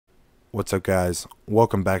What's up, guys?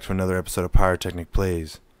 Welcome back to another episode of Pyrotechnic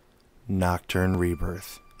Plays Nocturne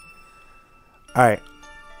Rebirth. Alright.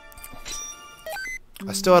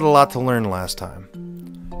 I still had a lot to learn last time.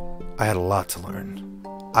 I had a lot to learn.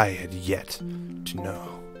 I had yet to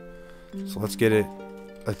know. So let's get it.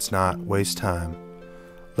 Let's not waste time.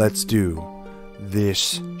 Let's do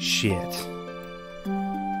this shit.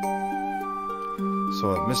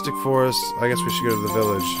 So at Mystic Forest, I guess we should go to the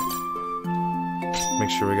village. Make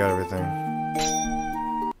sure we got everything.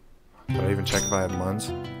 Did I even check if I had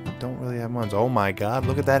muns? I don't really have muns. Oh my god,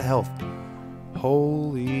 look at that health.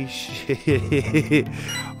 Holy shit.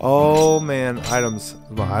 Oh man, items.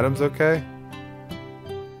 Is my items okay?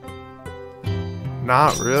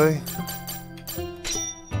 Not really.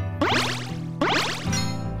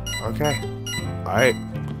 Okay. Alright.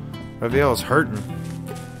 Reveal's hurting.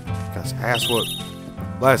 Got his ass whooped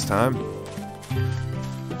last time.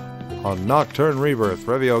 On Nocturne Rebirth,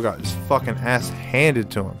 Revio got his fucking ass handed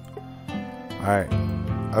to him. Alright.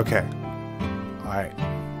 Okay. Alright.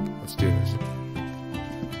 Let's do this.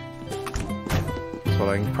 So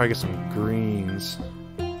I can probably get some greens.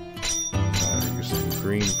 Get some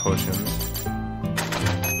green potions.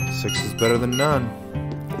 6 is better than none.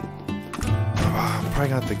 I'm probably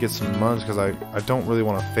gonna have to get some muns because I don't really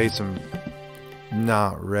want to face him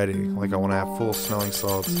not ready. Like, I want to have full smelling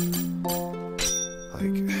salts. Like,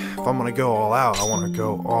 if I'm gonna go all out, I want to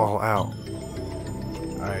go all out.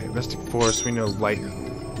 Alright, Mystic Forest, we know lightning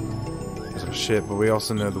is our shit, but we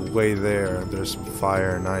also know the way there's some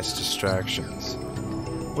fire and nice distractions.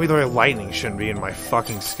 Either way, lightning shouldn't be in my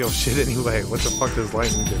fucking skill shit anyway. What the fuck does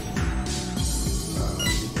lightning do?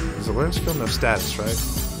 Is a learn skill no status, right?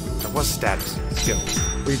 What's status? Skill.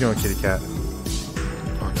 What are you doing, kitty cat?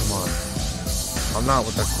 Oh, come on. I'm not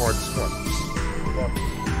with the cord spot.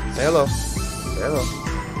 Say hello. Say hello.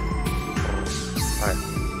 Alright.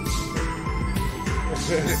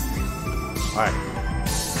 Alright.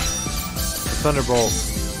 Thunderbolt.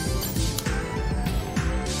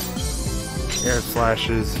 Air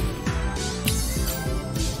flashes.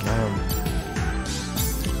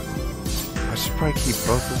 I should probably keep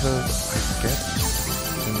both of those, I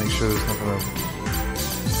guess. And make sure there's nothing else.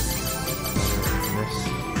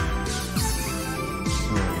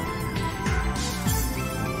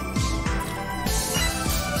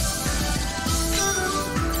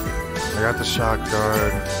 I got the shock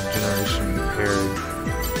guard, generation,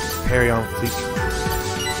 parry on fleek.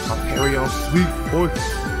 A parry on fleek, boy.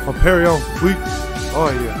 A parry on fleek.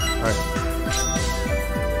 Oh yeah. Alright.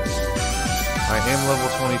 I am level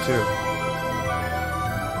 22.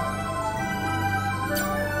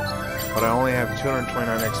 But I only have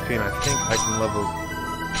 229 XP, and I think I can level.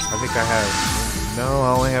 I think I have. No,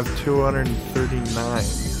 I only have 239.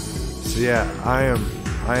 So yeah, I am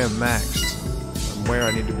maxed. I'm where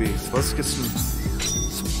I need to be. So let's get some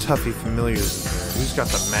toughy familiars in there. Who's got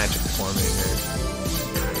the magic for me here?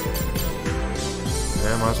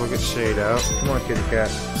 Yeah, might as well get shade out. Come on, kitty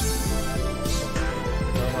cat.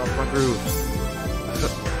 Come off my groove.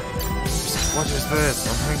 What is this?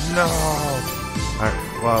 I'm like, no. Alright,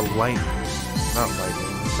 well, lightning. Not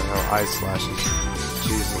lightning. What the hell? Ice slashes.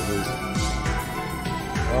 Jeez Louise.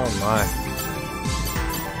 Oh my.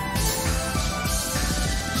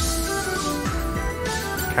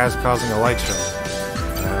 Cat's causing a light show.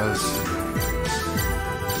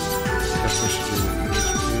 Guess we should do this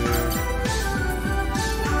here.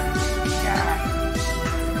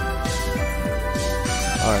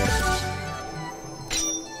 Alright.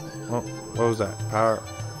 Oh, what was that? Power.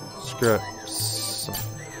 Script.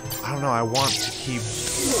 I don't know, I want to keep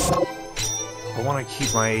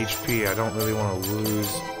my HP. I don't really want to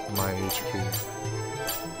lose my HP.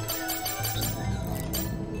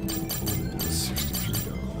 63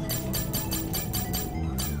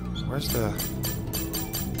 $. Where's the...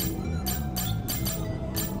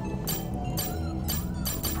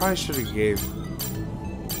 Probably should have gave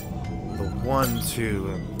the 1, 2,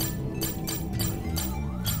 and...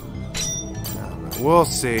 We'll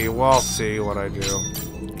see what I do.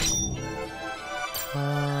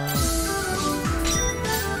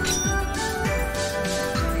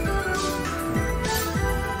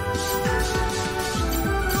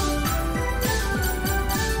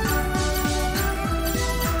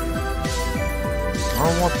 I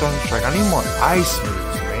don't want Thunder Strike. I need more ice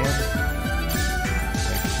moves, man.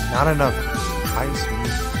 Like, not enough ice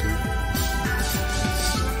moves.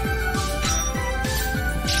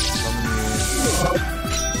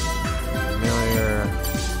 Familiar.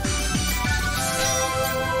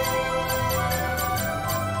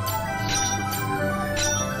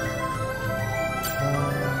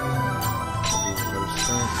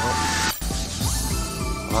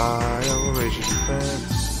 We'll raise your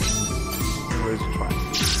defense. We'll raise it twice.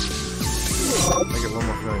 Make it one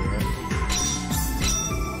more familiar, right?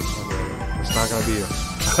 Okay, it's not gonna be you.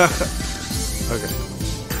 Okay.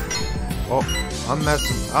 Oh, I'm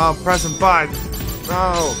messing. Oh, I'm pressing buttons.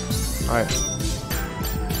 No. Alright.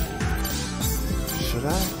 Should I?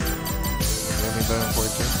 Any better than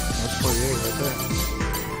 42? That's 48 right there.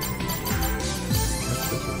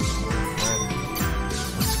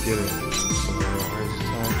 Let's get it. So, raise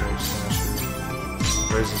attack, dodge slasher.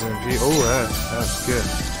 Raises MP. Oh, that's good.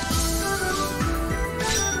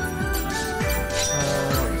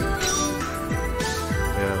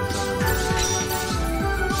 Yeah, that's not good.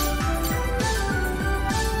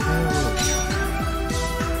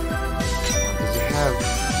 Does he have...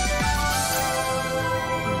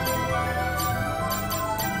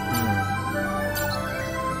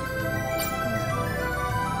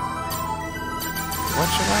 What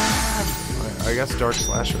should I have? I guess Dark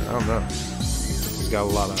Slasher. I don't know. He's got a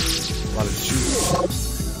lot of juice.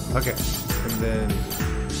 Okay, and then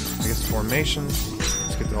I guess Formation.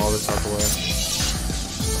 Let's get all this out the way.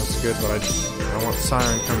 That's good, but I want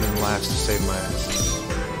Siren coming in last to save my ass.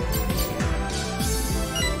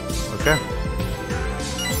 Okay.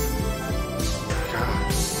 God.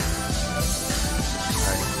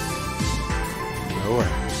 Alright. No way.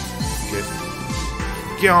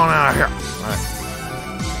 Get on out of here. Alright.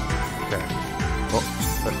 Okay.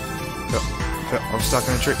 Oh, I'm stuck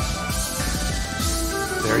in a tree.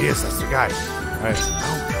 There he is. That's the guy. Alright.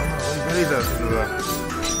 Oh, I'm ready to...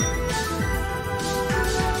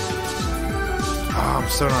 Oh, I'm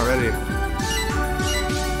so not ready.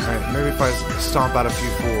 Alright, maybe if I stomp out a few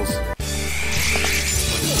fools.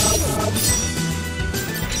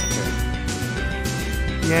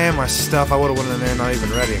 Okay. Yeah, my stuff. I would have went in there not even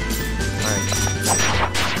ready. Alright.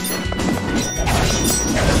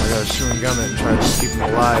 I gotta shoot and gun it and try to just keep him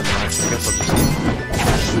alive. And I guess I'll just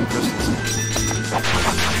shoot crystals.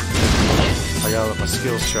 I gotta let my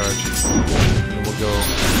skills charge. And we'll go.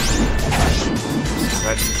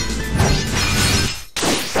 Right.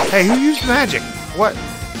 Hey, who used magic? What?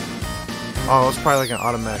 Oh, it's probably like an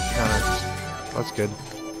automatic counter. That's good.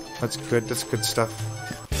 That's good. That's good stuff.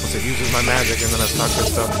 Once it uses my magic, and then that's not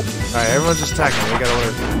good stuff. Alright, everyone's just attacking. We gotta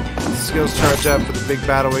let skills charge up for the big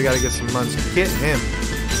battle. We gotta get some runs. Hit him.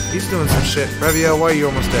 He's doing some shit. Revio, why are you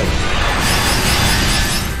almost dead?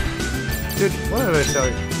 Dude, what did I tell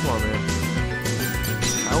you? Come on, man.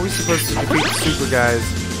 How are we supposed to defeat the super guys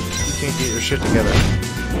if you can't get your shit together?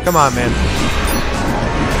 Come on, man.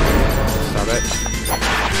 Stop it.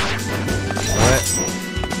 Stop it.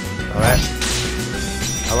 Stop it.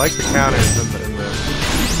 I like the counters in the...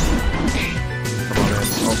 Come on, man.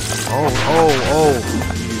 Oh.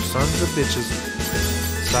 You sons of bitches.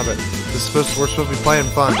 Stop it. We're supposed to be playing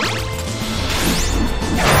fun.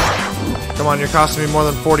 Come on, you're costing me more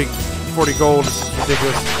than 40 gold. This is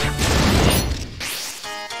ridiculous.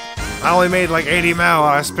 I only made like 80 mil.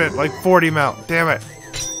 I spent like 40 mil. Damn it.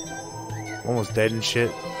 Almost dead and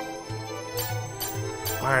shit.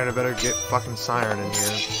 Alright, I better get fucking Siren in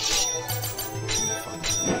here.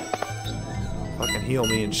 Fucking heal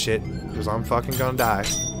me and shit. Because I'm fucking gonna die.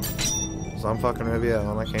 Because I'm fucking Rebirth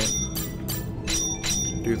and I can't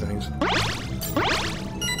do things.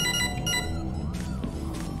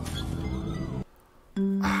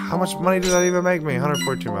 How much money did that even make me?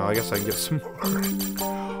 142 mil. I guess I can get some more.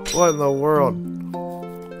 What in the world?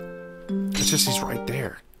 It's just he's right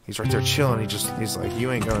there. He's right there chilling. He's like,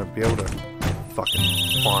 you ain't gonna be able to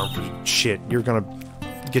fucking farm for shit. You're gonna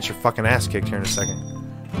get your fucking ass kicked here in a second.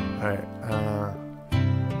 Alright,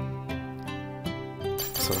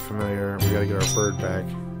 so familiar. We gotta get our bird back.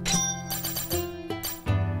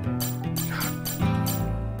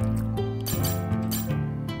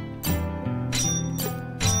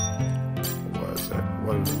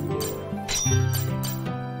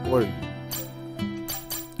 What?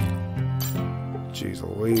 Jeez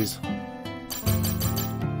Louise.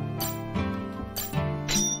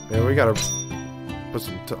 Yeah, we gotta put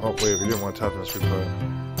some. Oh wait, we didn't want toughness. We put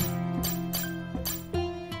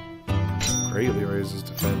greatly raises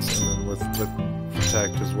defense, and then with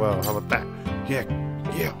protect as well. How about that? Yeah.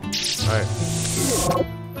 All right.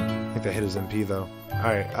 I think that hit his MP though. All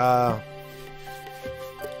right.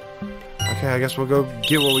 Okay, I guess we'll go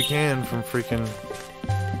get what we can from freaking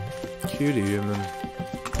Cutie, and then...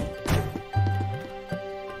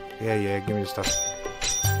 Yeah, give me the stuff.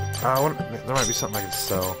 There might be something I can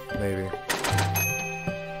sell, maybe.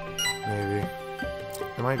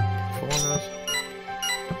 Am I full on this?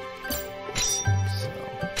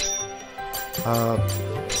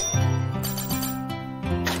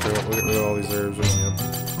 Screw it, we'll get rid of all these herbs. We don't need them.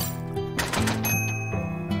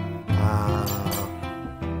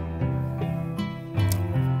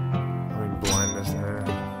 Blindness there.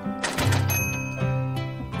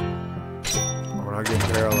 We're not getting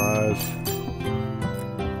paralyzed.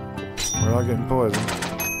 We're not getting poisoned.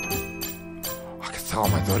 I can tell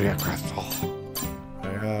my Doria crystal.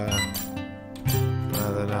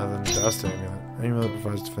 Nothing. Dust amulet. Amulet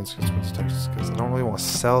provides defense against protections because I don't really want to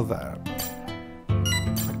sell that. I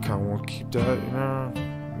kind of want to keep that, you know?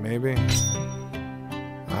 Maybe.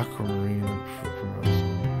 Aquamarine.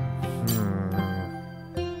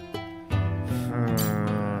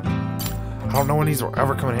 I don't know when these will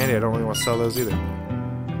ever come in handy. I don't really want to sell those either. I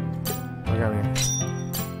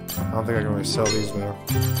don't think I can really sell these though.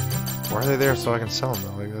 Why are they there so I can sell them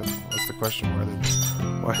though? Like that's the question.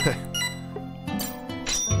 Why are they?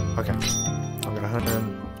 Okay. I've got 100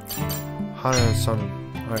 and some.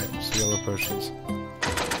 Alright, so yellow potions.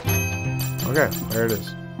 Okay, there it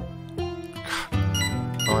is. God.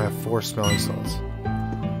 I only have 4 smelling salts.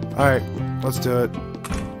 Alright, let's do it.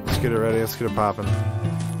 Let's get it ready. Let's get it popping.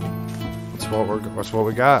 That's what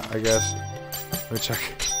we got, I guess. Let me check.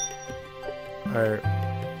 Alright.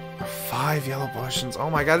 5 yellow potions. Oh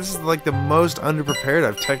my god, this is like the most underprepared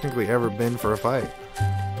I've technically ever been for a fight.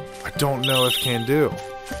 I don't know if can do.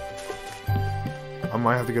 I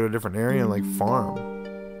might have to go to a different area and like farm.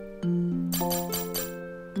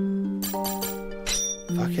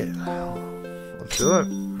 Fuck it. Let's do it.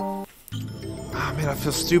 Ah man, I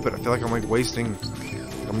feel stupid. I feel like I'm like wasting.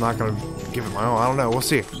 I'm not gonna give it my all. I don't know. We'll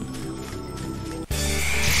see.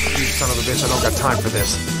 You son of a bitch, I don't got time for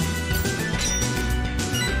this.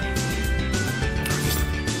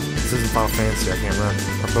 This isn't Final Fantasy, I can't run.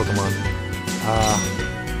 Or Pokemon.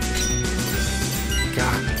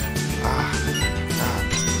 God.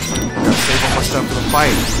 Gotta save all my stuff for the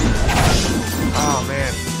fight. Oh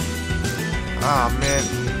man. Oh man.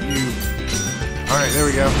 Alright, there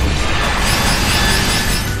we go.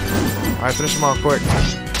 Alright, finish them all quick.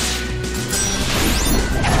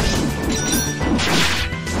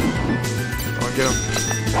 Get him.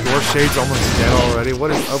 Dwarf Shade's almost dead already. What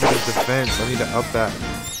is up with his defense? I need to up that.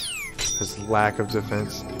 His lack of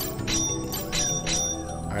defense.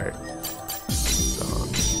 Alright.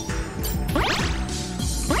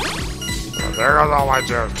 There goes all my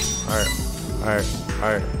juice. Alright.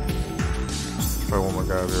 Probably one more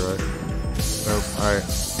guy over here, right? Nope. Alright.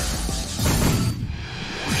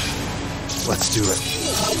 Let's do it.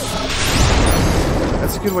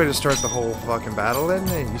 That's a good way to start the whole fucking battle, isn't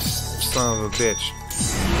it? You son of a bitch.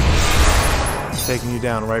 Taking you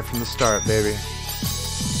down right from the start, baby.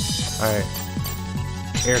 Alright.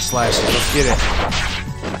 Air slashes, let's get it.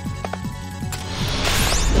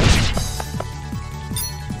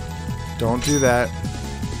 Don't do that.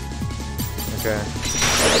 Okay.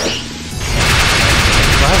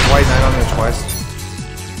 Do I have White Knight on there twice?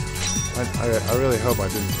 I really hope I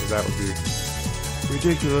didn't, because that would be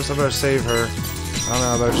ridiculous. I better save her. I don't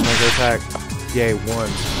know, I better just make her attack. Yay,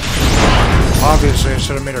 once. Obviously, I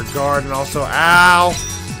should have made her guard and also. Ow!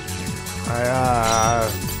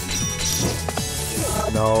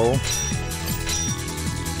 No.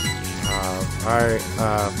 Alright,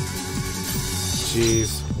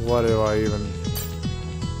 jeez. What do I even.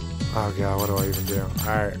 Oh god, what do I even do?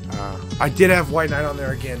 Alright, I did have White Knight on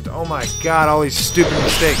there again. Oh my god, all these stupid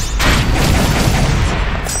mistakes.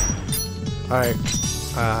 Alright,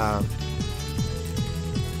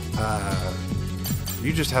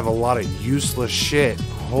 you just have a lot of useless shit.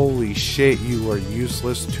 Holy shit, you are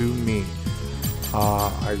useless to me.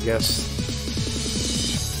 I guess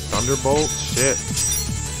Thunderbolt? Shit.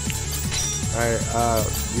 Alright,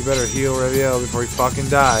 you better heal Reviel before he fucking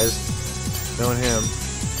dies. Knowing him.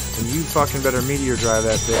 And you fucking better meteor drive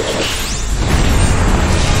that bitch.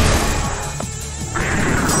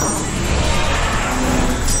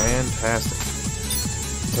 Fantastic.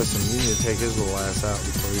 Listen, you need to take his little ass out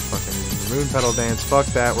before you fucking moon pedal dance. Fuck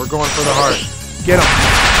that. We're going for the heart. Get him.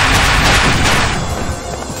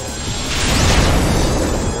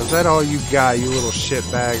 Is that all you got, you little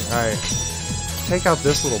shitbag? Alright. Take out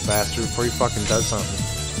this little bastard before he fucking does something.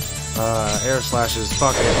 Air slashes.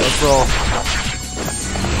 Fuck it. Let's roll.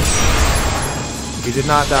 He did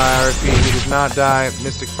not die. I repeat, he did not die.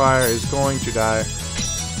 Mystic Fire is going to die.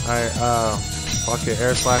 Alright, fuck it.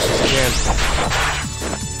 Air slashes again.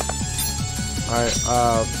 Alright,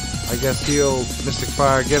 I guess heal Mystic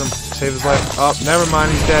Fire, get him, save his life. Oh, never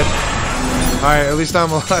mind, he's dead. Alright, at least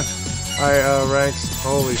I'm alive. Alright, ranks.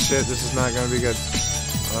 Holy shit, this is not gonna be good.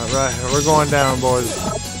 Alright, we're going down, boys.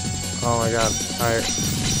 Oh my god. Alright.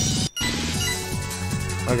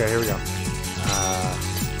 Okay, here we go.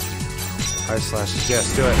 Ice slashes,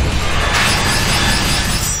 yes, do it.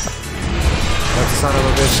 That son of a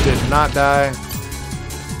bitch did not die.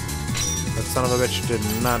 That son of a bitch did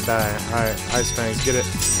not die. Alright, Ice Fangs, get it.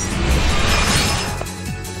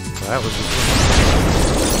 That was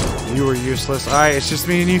useless. You were useless. Alright, it's just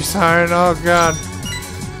me and you, Siren. Oh god.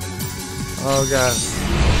 Oh god.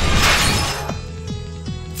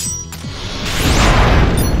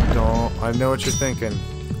 Don't. I know what you're thinking.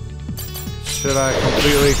 Should I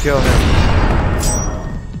completely kill him?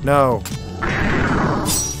 No.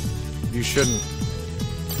 You shouldn't.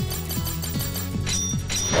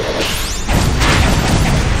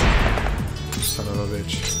 You son of a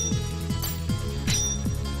bitch.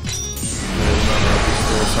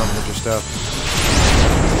 There's something with your stuff.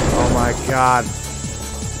 Oh my god.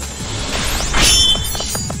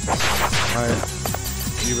 Alright.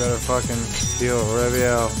 You better fucking heal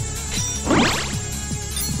Reviel.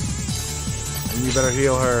 And you better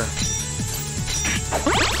heal her.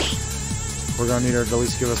 We're gonna need her to at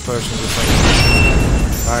least give us potions or something.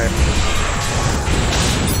 Alright.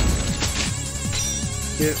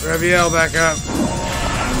 Get Reviel back up.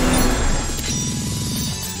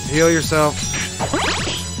 Heal yourself.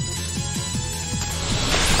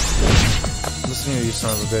 Listen here, you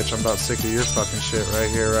son of a bitch. I'm about sick of your fucking shit right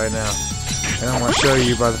here, right now. And I want to show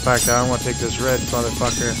you by the fact that I want to take this red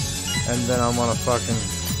motherfucker and then I want to fucking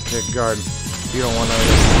get guard. You don't want to.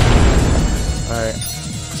 Alright.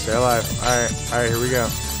 Stay alive. Alright. Alright, here we go.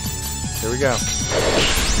 Here we go.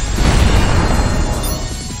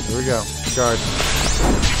 Here we go. Guard.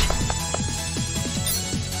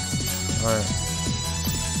 Alright.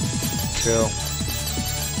 Kill.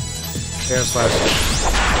 Air slash.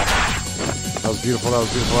 That was beautiful. That was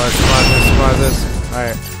beautiful. Alright, survive this. Survive this.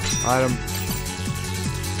 Alright. Item.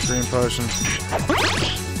 Green potion.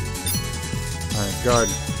 Alright, guard.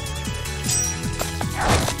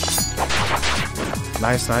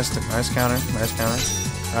 Nice counter. Nice counter.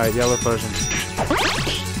 Alright, yellow potion.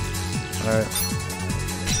 Alright.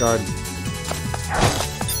 Guard.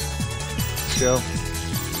 Skill.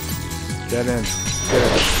 Get in. Get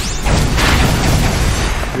it.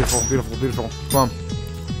 Beautiful, beautiful, beautiful. Come on.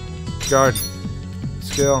 Guard.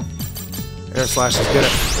 Skill. Air slashes. Get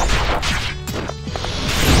it.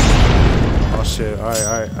 Oh shit.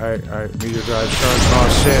 Alright. Meteor drive. Charge. Oh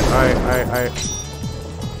shit. Alright.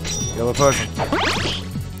 Yellow potion.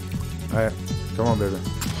 Alright. Come on, baby.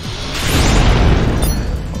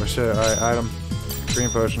 Oh shit. Alright. Item. Green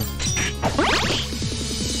potion.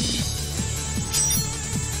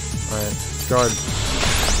 Alright. Guard.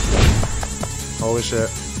 Holy shit.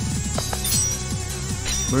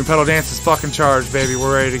 Moon Petal Dance is fucking charged, baby.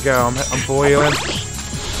 We're ready to go. I'm full healing.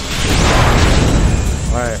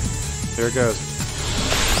 Alright. Here it goes.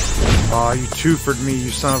 Aw, you two-fered me, you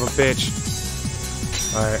son of a bitch.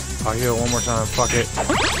 Alright. I'll heal one more time. Fuck it.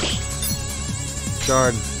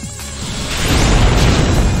 Guard.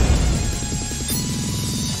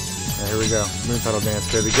 Yeah, here we go. Moon Petal Dance,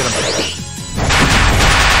 baby. Get him.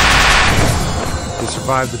 He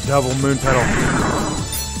survived the double Moon Petal.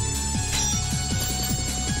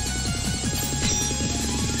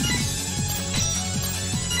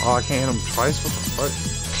 Oh, I can't hit him twice? What the fuck?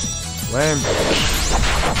 Lame.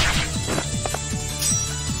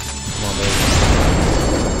 Come on, baby.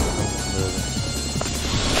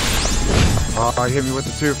 Oh, he hit me with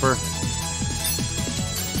the twofer.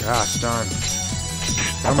 Gosh darn.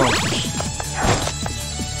 Come on.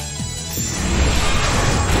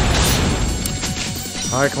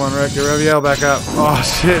 Alright, come on, Rick. Get Reviel back up. Oh,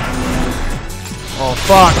 shit. Oh,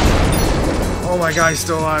 fuck. Oh my god, he's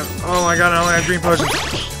still alive. Oh my god, I only have green potions.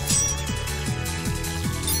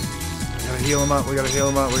 We gotta heal him up. We gotta heal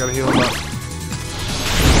him up. We gotta heal him up.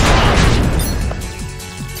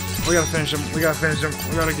 We gotta finish him. We gotta finish him.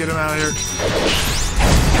 We gotta get him out of here.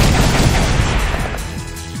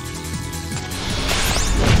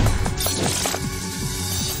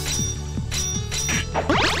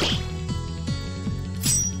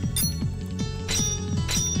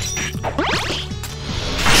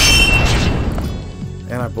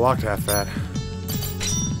 And I blocked half that.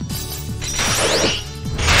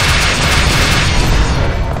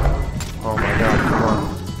 Oh my god, come on.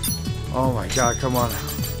 Oh my god, come on.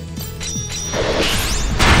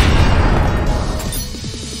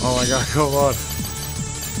 Oh my god, come on.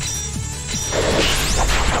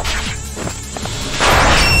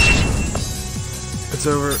 It's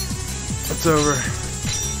over. It's over.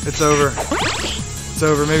 It's over. It's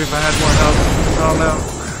over. Maybe if I had more health. Oh no.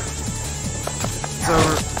 It's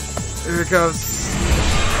over. Here it goes.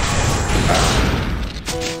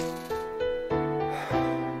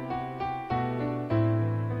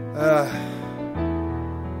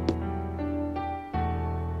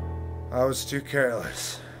 I was too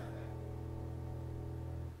careless.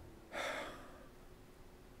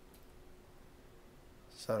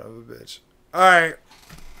 Son of a bitch. Alright.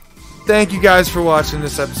 Thank you guys for watching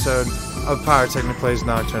this episode of Pyrotechnic Plays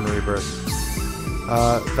Nocturne Rebirth.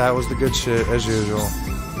 That was the good shit, as usual.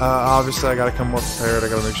 Obviously, I gotta come more prepared. I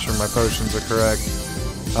gotta make sure my potions are correct.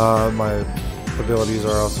 My abilities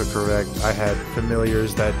are also correct. I had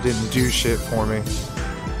familiars that didn't do shit for me.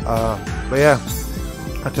 But yeah,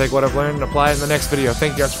 I'll take what I've learned and apply it in the next video.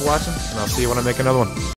 Thank you guys for watching, and I'll see you when I make another one.